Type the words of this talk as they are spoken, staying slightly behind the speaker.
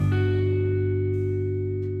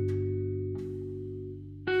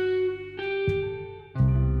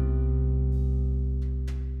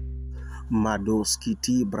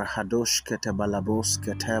Madoskiti brahadosh kete balabos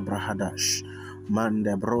kete brahadash.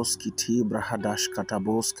 Manda broskiti brahadash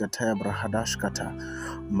katabos kete brahadash kata.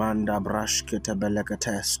 Manda brash kete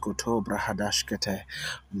belekete skoto brahadash kete.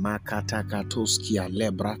 Makata katoskia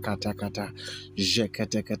lebra kata kata.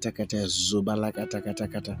 Jekete kete kete zubala kata kata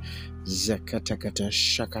kata. Zekete kete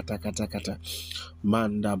shakata kata kata.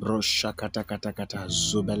 Manda brosha kata kata kata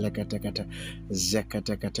zubele kata kata.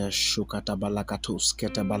 Zekete kete shukata balakatus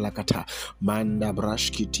kete balakata. Manda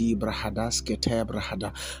brashkiti brahadas kete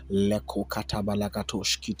brahada leko kata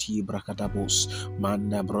balakatosh kiti brahadabos.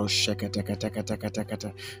 Manda brosha kete kete kete kete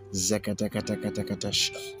kete. Zekete kete kete kete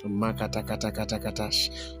sh. Makata kata kata kata sh.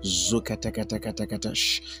 Zukete kete kete kete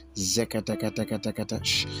sh. Zekete kete kete kete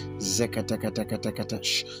sh. Zekete kete kete kete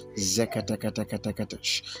sh. Zekete kete kete kete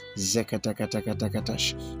sh. Zekete kete kete kete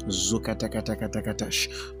sh. Zukete kete kete kete sh.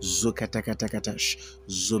 Zukete kete kete sh.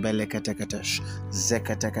 Zubele kete kete sh.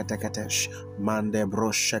 Zekete kete kete sh. Mande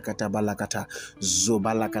brosha kete balakata.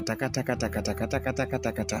 Zubala kete kete kete kete kete kete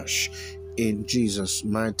kete kete sh. In Jesus'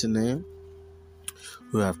 mighty name,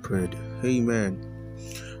 we have prayed. Amen.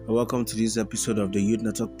 Welcome to this episode of the Youth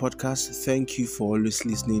Network Podcast. Thank you for always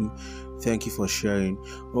listening. Thank you for sharing.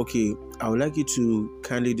 Okay, I would like you to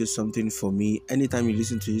kindly do something for me. Anytime you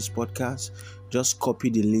listen to this podcast, just copy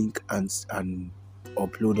the link and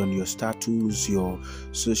upload on your status, your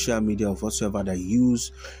social media, or whatsoever that you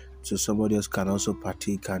use, so somebody else can also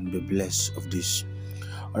partake and be blessed of this.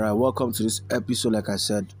 All right, welcome to this episode. Like I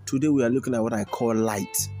said, today we are looking at what I call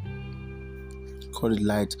light. Call it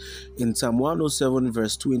light. In Psalm 107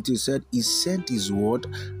 verse 20, it said, He sent His word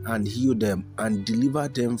and healed them and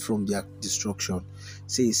delivered them from their destruction.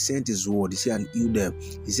 Say He sent His word, He said, and healed them.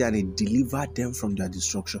 He said, and He delivered them from their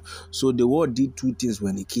destruction. So the word did two things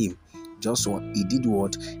when He came. Just what He did,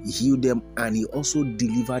 what He healed them, and He also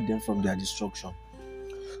delivered them from their destruction.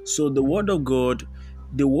 So the word of God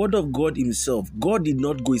Himself, God did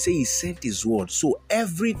not go. He said He sent His word. So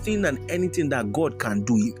everything and anything that God can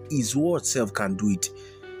do, His word self can do it.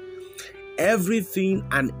 Everything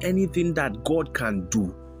and anything that God can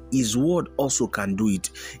do, His word also can do it.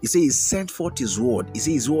 He said He sent forth His word. He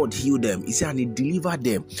said His word healed them. He said and He delivered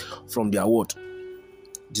them from their what?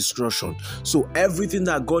 Destruction. So everything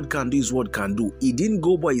that God can do, His word can do. He didn't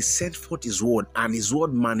go, but He sent forth His word, and His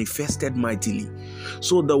word manifested mightily.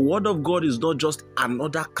 So the word of God is not just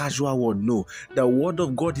another casual word. No, the word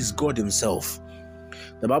of God is God Himself.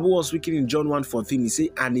 The Bible was speaking in John 1:14. He said,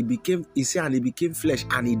 and He became flesh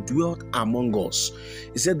and He dwelt among us.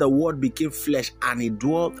 He said the word became flesh and He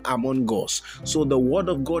dwelt among us. So the word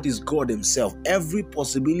of God is God Himself. Every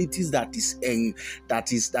possibilities that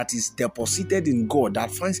is deposited in God,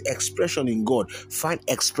 that finds expression in God, find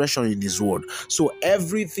expression in His word. So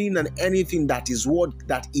everything and anything that His word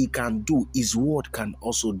that He can do, His word can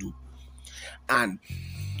also do. And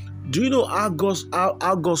do you know how God's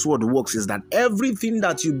word works? Is that everything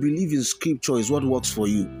that you believe in Scripture is what works for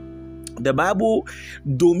you. The Bible,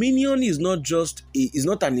 dominion is not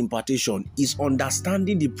an impartation. It's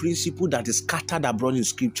understanding the principle that is scattered abroad in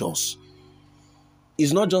Scriptures.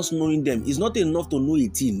 It's not just knowing them. It's not enough to know a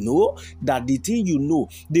thing. No, that the thing you know,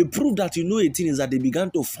 the proof that you know a thing is that they began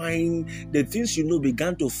to find the things you know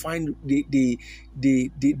began to find they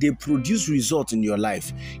produce results in your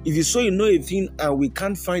life. If you say you know a thing and we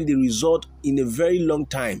can't find the result in a very long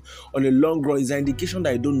time, on a long run, is an indication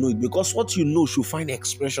that you don't know it, because what you know should find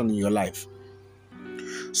expression in your life.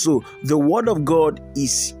 So the word of God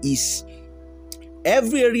is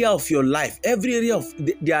every area of your life, every area of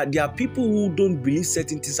there are people who don't believe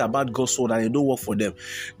certain things about God's word and it don't work for them.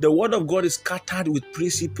 The word of God is scattered with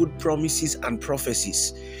principle, promises, and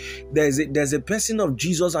prophecies. There's a person of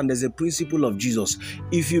Jesus and there's a principle of Jesus.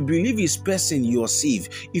 If you believe His person, you are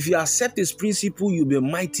saved. If you accept His principle, you'll be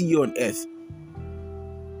mighty here on earth.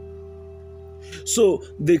 So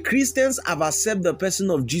the Christians have accepted the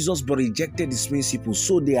person of Jesus but rejected His principle.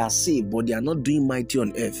 So they are saved, but they are not doing mighty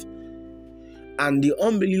on earth. And the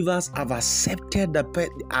unbelievers have accepted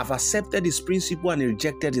His principle and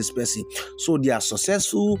rejected His person. So they are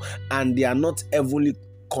successful and they are not heavenly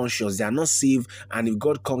conscious. They are not saved. And if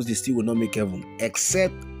God comes, they still will not make heaven,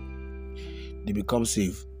 except they become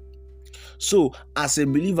saved. So as a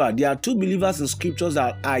believer, there are two believers in Scriptures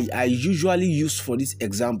that I usually use for this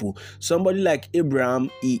example. Somebody like Abraham,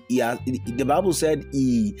 the Bible said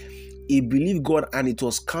he believed God and it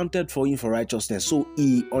was counted for him for righteousness. So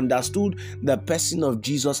he understood the person of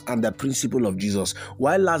Jesus and the principle of Jesus,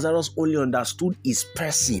 while Lazarus only understood his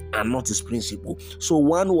person and not his principle. So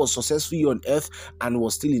one was successful here on earth and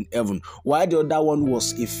was still in heaven, while the other one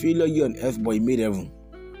was a failure here on earth but he made heaven.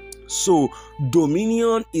 So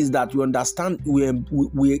dominion is that we understand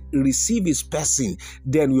we receive his person,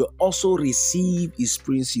 then we also receive his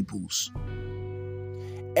principles.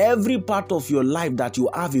 Every part of your life that you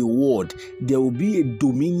have a word, there will be a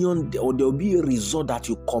dominion or there will be a result that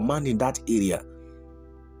you command in that area.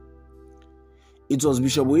 It was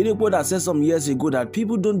Bishop Oyedepo that said some years ago that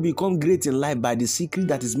people don't become great in life by the secret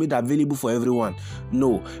that is made available for everyone.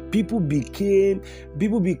 No, people become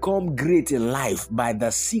great in life by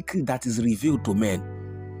the secret that is revealed to men.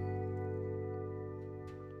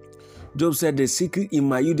 Job said the secret in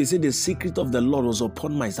my youth, they said the secret of the Lord was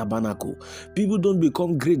upon my tabernacle. People don't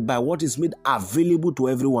become great by what is made available to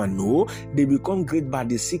everyone. No, they become great by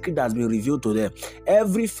the secret that has been revealed to them.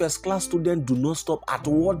 Every first class student do not stop at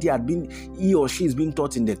what he or she is being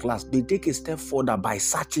taught in the class. They take a step further by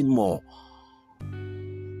searching more.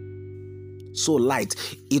 So light,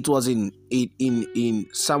 it was in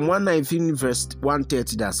Psalm 119 verse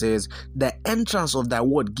 130 that says, the entrance of thy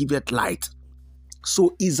word giveth light.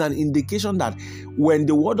 So it's an indication that when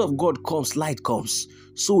the word of God comes, light comes.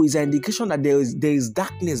 So it's an indication that there is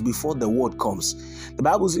darkness before the word comes. The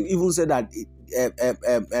Bible even said that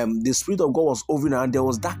the Spirit of God was hovering around. There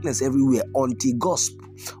was darkness everywhere until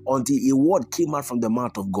a word came out from the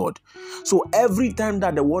mouth of God. So every time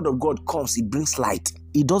that the word of God comes, it brings light.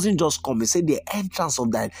 It doesn't just come. It said the entrance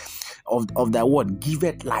of that word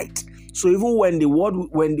giveth light. So even when the word,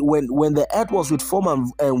 when the earth was with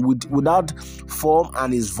form and without form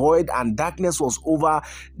and is void, and darkness was over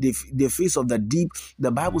the face of the deep,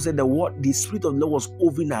 the Bible said the Spirit of the Lord was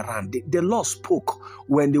hovering around. The Lord spoke.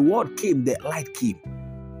 When the word came, the light came.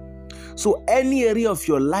 So any area of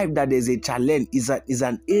your life that there's a challenge is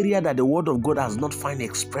an area that the word of God has not found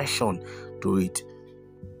expression to it.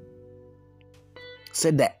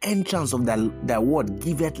 Said the entrance of the word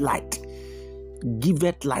giveth light.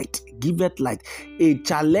 Giveth light, giveth light. A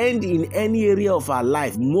challenge in any area of our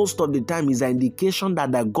life, most of the time, is an indication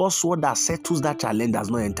that the God's word that settles that challenge has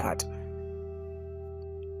not entered.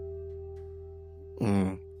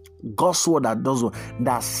 God's word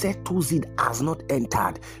that settles it has not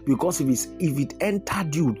entered, because if it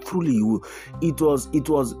entered you, truly it was.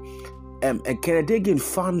 Kenneth Hagin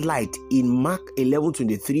found light in Mark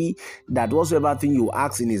 11:23 that whatsoever thing you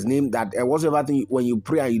ask in His name, that whatsoever thing when you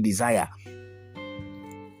pray and you desire,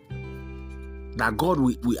 that God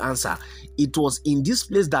will answer. It was in this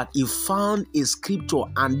place that he found a scripture,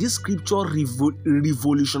 and this scripture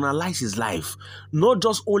revolutionized his life. Not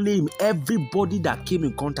just only him, everybody that came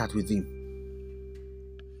in contact with him.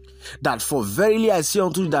 That for verily I say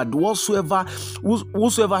unto you that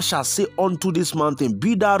whosoever shall say unto this mountain,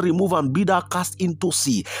 be thou removed and be thou cast into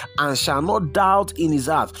sea, and shall not doubt in his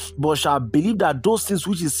heart, but shall believe that those things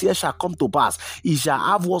which he said shall come to pass, he shall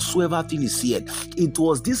have whatsoever thing he said. It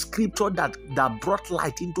was this scripture that brought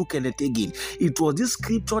light into Kenneth Hagin. It was this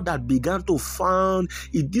scripture that began to found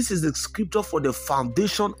it. This is the scripture for the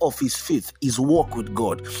foundation of his faith, his walk with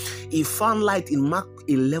God. He found light in Mark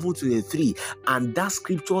 11:23, and that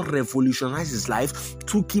scripture revolutionized his life,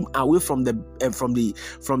 took him away from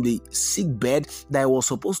the sick bed that he was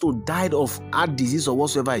supposed to die of heart disease or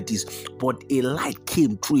whatsoever it is. But a light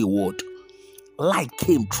came through a word. Light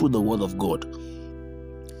came through the word of God.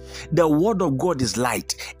 The word of God is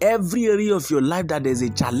light. Every area of your life that there's a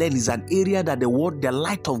challenge is an area that the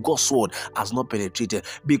light of God's word has not penetrated.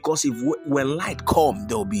 Because when light comes,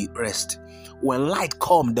 there will be rest. When light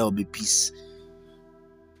comes, there will be peace.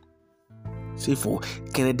 See, for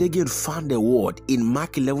Kenneth Hagin found the word in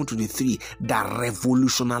Mark 11:23 that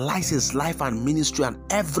revolutionized his life and ministry and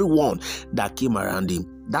everyone that came around him.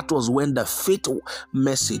 That was when the faith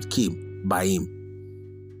message came by him,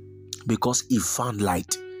 because he found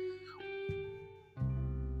light.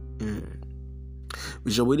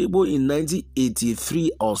 Bishop Oyedepo in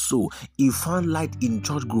 1983 or so, he found light in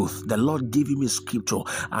church growth. The Lord gave him a scripture,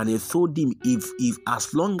 and he told him if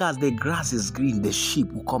as long as the grass is green, the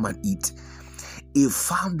sheep will come and eat. He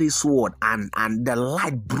found this word, and the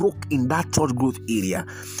light broke in that church growth area.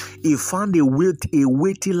 He found a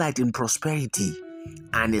weighty light in prosperity,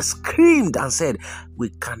 and he screamed and said, we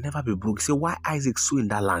can never be broke. He said, why Isaac sow in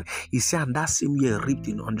that land? He said, and that same year reaped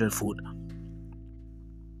in 100-fold.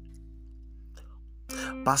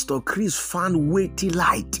 Pastor Chris found weighty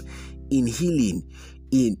light in healing.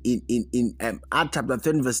 In Acts chapter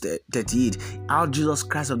 10 verse 38, how Jesus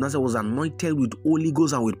Christ of Nazareth was anointed with Holy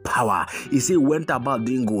Ghost and with power. He said, went about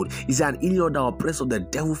doing good. He said, and healing all the oppressed of the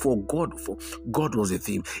devil, for God was a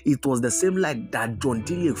theme. It was the same light that John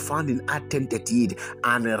Dillick found in Acts 10:38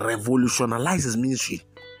 and revolutionized his ministry.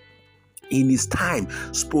 In his time,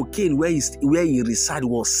 Spokane, where he resided,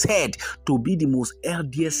 was said to be the most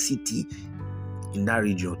healthiest city in that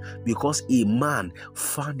region because a man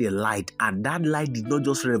found a light, and that light did not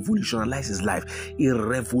just revolutionize his life, it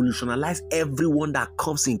revolutionized everyone that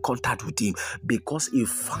comes in contact with him because he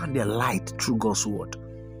found a light through God's word.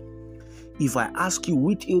 If I ask you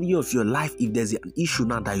which area of your life, if there's an issue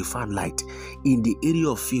now that you found light, in the area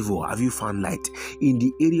of favor, have you found light? In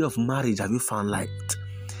the area of marriage, have you found light?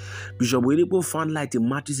 Bishop Oyedepo found light in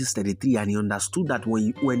Matthew 6:33, and he understood that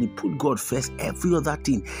when he put God first, every other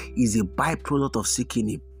thing is a byproduct of seeking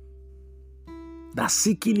him. That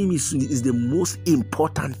seeking him is the most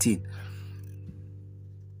important thing.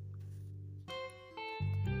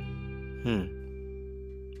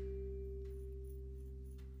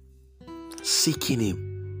 Seeking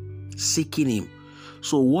him.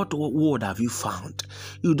 So what word have you found?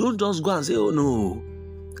 You don't just go and say, oh no.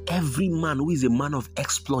 Every man who is a man of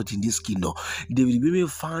exploit in this kingdom, David Baby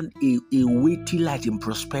found a weighty light in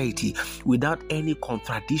prosperity without any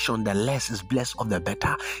contradiction. The less is blessed of the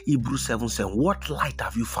better. Hebrews 7:7. What light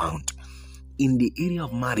have you found? In the area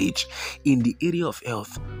of marriage, in the area of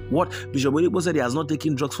health. What Bishop Oyedepo said, he has not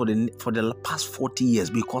taken drugs for the past 40 years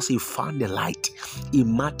because he found the light.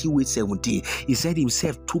 In Matthew 8:17, he said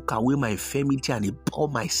himself took away my infirmity and he bore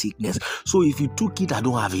my sickness. So if you took it, I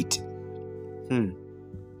don't have it.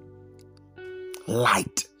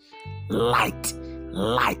 Light.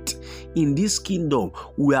 In this kingdom,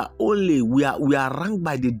 we are ranked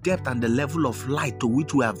by the depth and the level of light to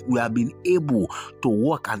which we have been able to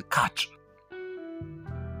walk and catch.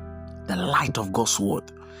 The light of God's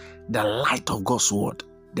word. The light of God's word.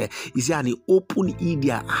 You see, and he opened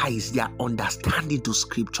their eyes, their understanding to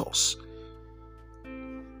scriptures.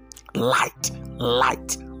 Light.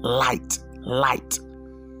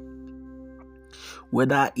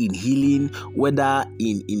 Whether in healing, whether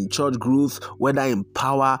in church growth, whether in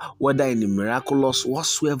power, whether in the miraculous,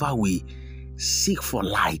 whatsoever way, seek for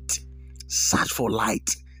light. Search for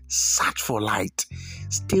light.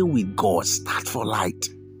 Stay with God. Start for light.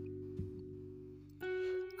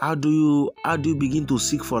 How do you begin to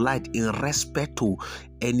seek for light in respect to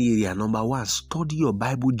any area? Number one, study your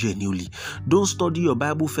Bible genuinely. Don't study your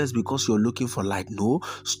Bible first because you're looking for light. No,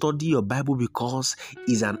 study your Bible because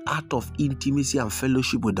it's an act of intimacy and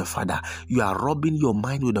fellowship with the Father. You are rubbing your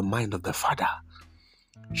mind with the mind of the Father.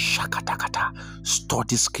 Shakatakata.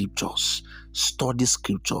 Study scriptures. Study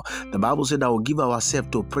scripture. The Bible said that we'll give ourselves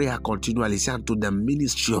to prayer continually and to the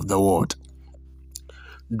ministry of the word.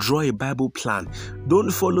 Draw a Bible plan. Don't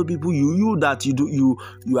follow people you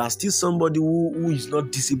are still somebody who is not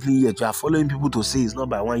disciplined yet. You are following people to say it's not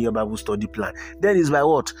by 1 year Bible study plan. Then it's by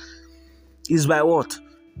what?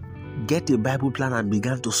 Get a Bible plan and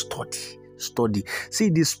begin to study. See,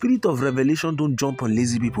 the spirit of revelation don't jump on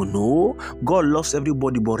lazy people. No, God loves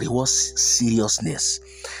everybody, but rewards seriousness.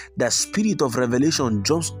 The spirit of revelation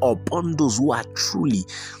jumps upon those who are truly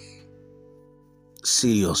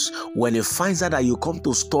serious. When it finds out that you come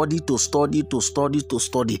to study, that's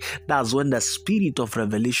when the spirit of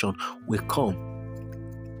revelation will come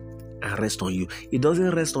and rest on you. It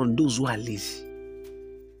doesn't rest on those who are lazy.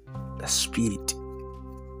 The spirit.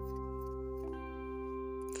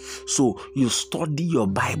 So you study your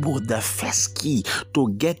Bible. The first key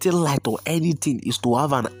to getting light or anything is to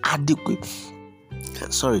have an adequate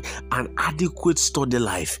study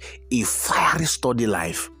life, a fiery study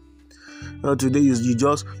life. Today you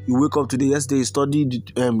wake up today. Yesterday you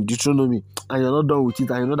studied Deuteronomy and you're not done with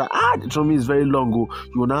it, and you know that Deuteronomy is very long. You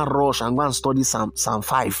will now rush and go and study Psalm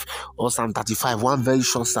 5 or Psalm 35, one very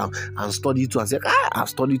short psalm, and study it and say, I've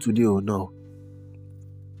studied today. Oh no.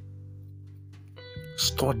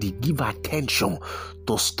 Study, give attention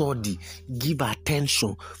to study, give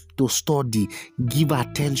attention to study, give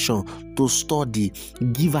attention to study,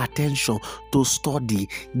 give attention to study,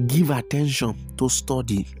 give attention to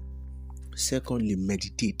study. Secondly,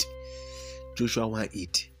 meditate. Joshua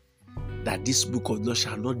 1:8. That this book of law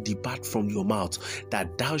shall not depart from your mouth,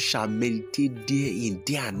 that thou shalt meditate day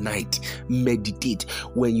and night. Meditate.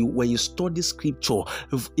 When you study scripture,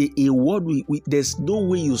 a word there's no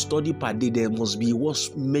way you study per day. There must be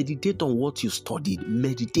words. Meditate on what you studied.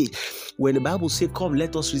 Meditate. When the Bible says, "Come,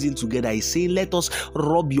 let us reason together," it's saying, "Let us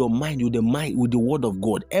rub your mind with the word of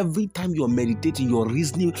God." Every time you're meditating, you're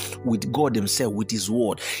reasoning with God Himself, with His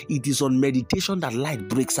word. It is on meditation that light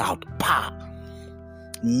breaks out.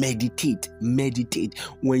 Meditate.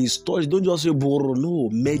 When you study, don't just say borrow. No,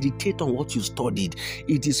 meditate on what you studied.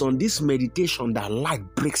 It is on this meditation that light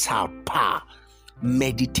breaks out.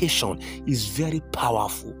 Meditation is very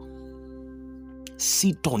powerful.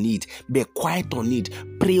 sit on it, be quiet on it,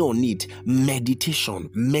 pray on it. Meditation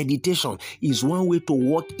is one way to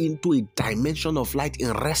walk into a dimension of light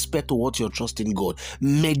in respect to what you're trusting God.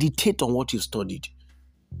 Meditate on what you studied.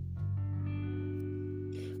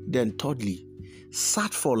 Then thirdly,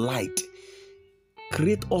 search for light.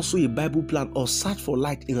 Create also a Bible plan or search for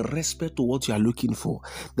light in respect to what you are looking for.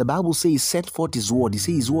 The Bible says he sent forth his word. He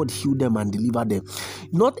says his word healed them and delivered them.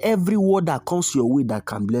 Not every word that comes your way that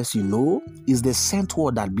can bless you. No, it's the sent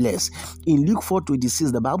word that bless. In Luke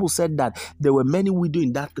 4:26, the Bible said that there were many widows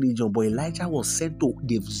in that region, but Elijah was sent to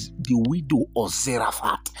the widow of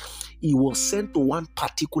Zarephath. He was sent to one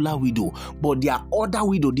particular widow, but there are other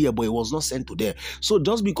widows there, but he was not sent to them. So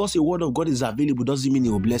just because a word of God is available doesn't mean it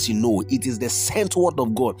will bless you. No, it is the sent word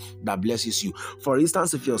of God that blesses you. For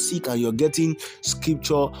instance, if you're sick and you're getting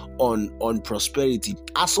scripture on prosperity,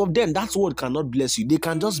 as of then, that word cannot bless you. They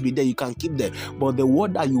can just be there, you can keep them. But the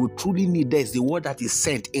word that you will truly need there is the word that is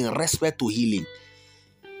sent in respect to healing.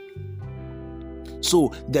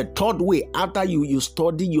 So the third way, after you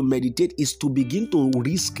study, you meditate, is to begin to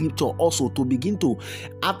read scripture. Also to begin to,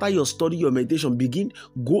 after your study, your meditation,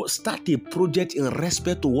 go start a project in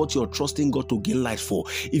respect to what you're trusting God to gain light for.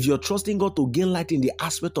 If you're trusting God to gain light in the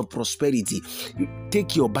aspect of prosperity,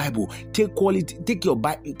 take your Bible, take your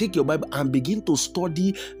Bible and begin to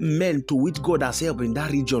study men to which God has helped in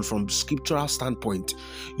that region from scriptural standpoint.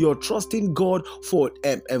 You're trusting God for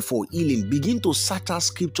healing. Begin to search out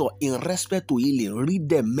scripture in respect to healing. Read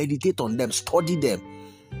them, meditate on them, study them.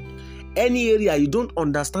 Any area you don't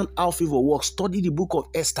understand how favor works, study the book of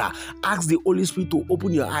Esther. Ask the Holy Spirit to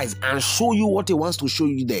open your eyes and show you what he wants to show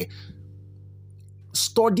you there.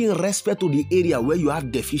 Study in respect to the area where you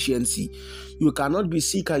have deficiency. You cannot be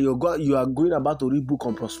sick and you are going about to read book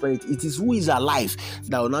on prosperity. It is who is alive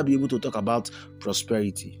that will not be able to talk about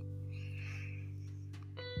prosperity.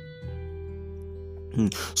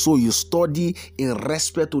 So you study in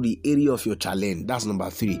respect to the area of your challenge. That's number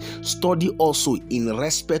 3. Study also in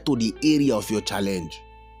respect to the area of your challenge.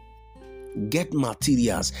 Get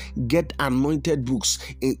materials, get anointed books,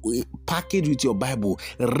 package with your Bible,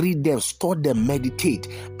 read them, study them, meditate.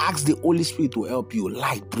 Ask the Holy Spirit to help you.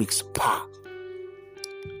 Light brings power.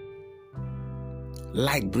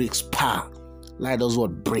 Light brings power. Light does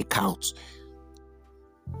what? Break out.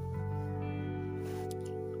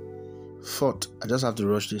 Fourth, I just have to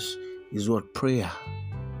rush this, is what? Prayer.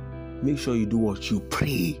 Make sure you do what? You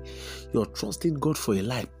pray. You're trusting God for a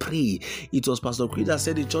life. Pray. It was Pastor Chris that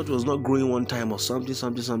said the church was not growing one time or something.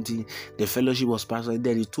 The fellowship was passing.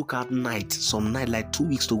 Then he took out some night, like 2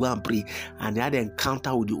 weeks to go and pray. And they had an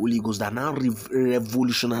encounter with the Holy Ghost that now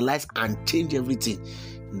revolutionized and changed everything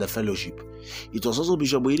in the fellowship. It was also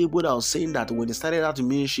Bishop Oyedepo that was saying that when he started out in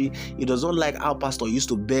ministry, he does not like how pastor used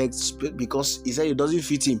to beg because he said it doesn't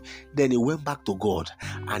fit him. Then he went back to God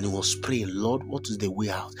and he was praying, Lord, what is the way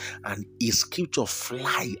out? And his scripture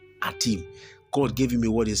fly at him. God gave him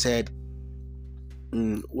a word. He said,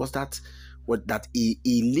 what's that? That a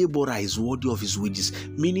laborer is worthy of his wages.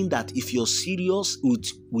 Meaning that if you're serious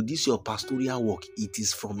with this your pastoral work, it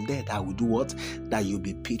is from there that we do what? That you'll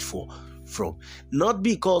be paid from. Not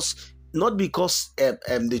because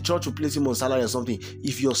the church will place him on salary or something.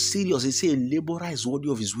 If you're serious, they say a laborer is worthy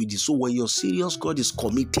of his wages. So when you're serious, God is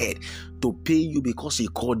committed to pay you because he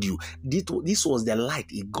called you. This was the light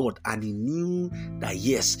he got, and he knew that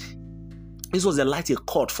yes, this was the light he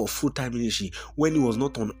caught for full-time ministry when he was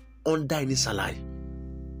not under any salary,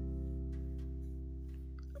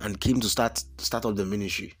 and came to start up the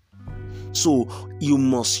ministry. So you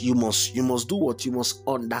must do what? You must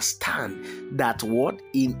understand that what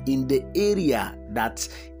in the area that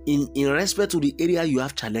in respect to the area you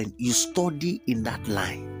have challenge, you study in that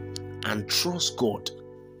line and trust God.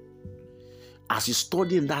 As you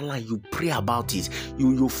study in that line, you pray about it.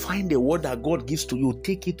 You find the word that God gives to you,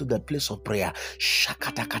 take it to the place of prayer.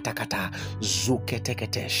 Shakata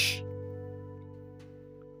zuketeketesh.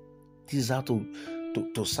 This is how to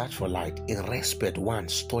search for light. In respect, 1,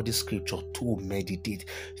 study scripture. 2, meditate.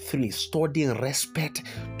 3, study in respect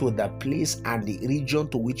to the place and the region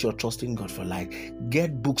to which you're trusting God for light.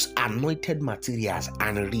 Get books, anointed materials,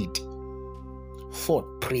 and read. 4,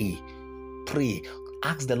 pray.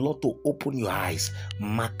 Ask the Lord to open your eyes.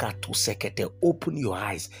 Makatu sekete, open your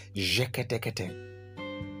eyes. Jeketekete.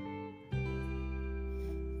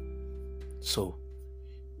 So,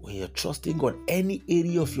 when you're trusting God, any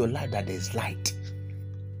area of your life that there's light.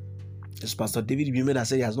 As Pastor David Bimeda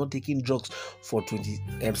said, he has not taken drugs for since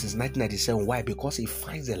 1997. Why? Because he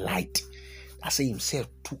finds a light. That's why himself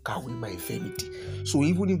took away my infirmity. So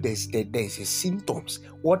even if there is a symptoms,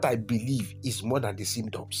 what I believe is more than the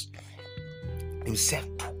symptoms. Himself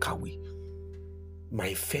took away. my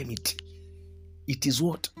infirmity. It is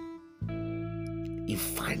what? You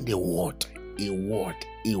find a word.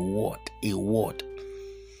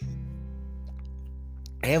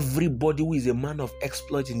 Everybody who is a man of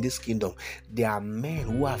exploit in this kingdom, there are men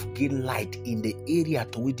who have gained light in the area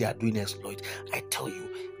to which they are doing exploit. I tell you,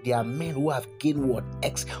 there are men who have gained what?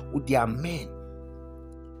 There are men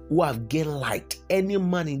who have gained light. Any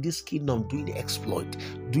man in this kingdom doing exploit,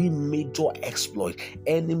 doing major exploit,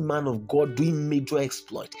 any man of God doing major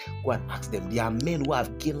exploit, go and ask them. There are men who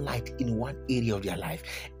have gained light in one area of their life.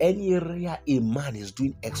 Any area a man is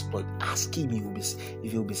doing exploit, ask him if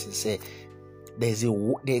he will be sincere. There's a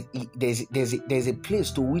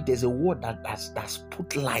place to which there's a word that's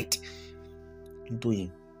put light into him.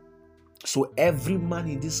 So every man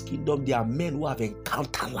in this kingdom, there are men who have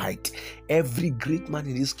encountered light. Every great man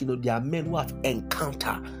in this kingdom, there are men who have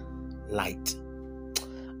encountered light.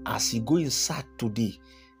 As you go inside today,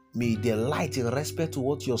 may the light in respect to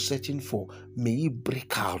what you're searching for, may it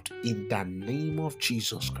break out in the name of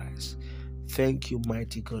Jesus Christ. Thank you,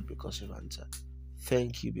 mighty God, because you've answered.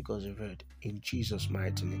 Thank you because you've heard. In Jesus'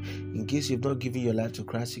 mighty name. In case you've not given your life to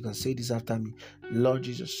Christ, you can say this after me. Lord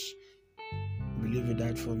Jesus, I believe you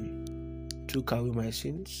died for me. Took away my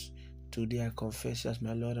sins. Today I confess you as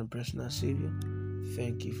my Lord and personal Savior.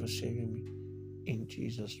 Thank you for saving me. In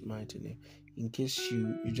Jesus' mighty name. In case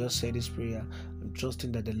you just said this prayer, I'm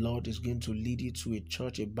trusting that the Lord is going to lead you to a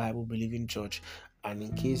church, a Bible-believing church. And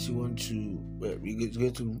in case you want to, you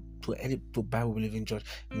go to any Bible believing church.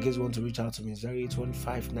 In case you want to reach out to me,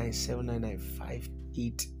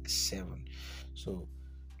 081597995887. So,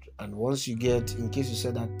 and once you get, in case you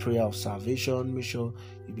said that prayer of salvation, make sure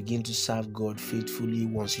you begin to serve God faithfully.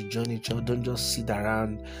 Once you join a church, don't just sit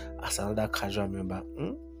around as another casual member.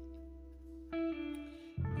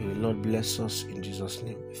 May the Lord bless us in Jesus'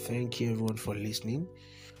 name. Thank you everyone for listening.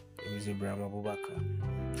 My name is Abubakar.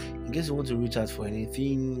 In case you want to reach out for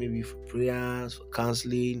anything, maybe for prayers, for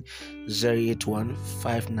counseling,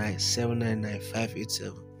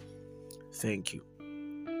 08159799587. Thank you.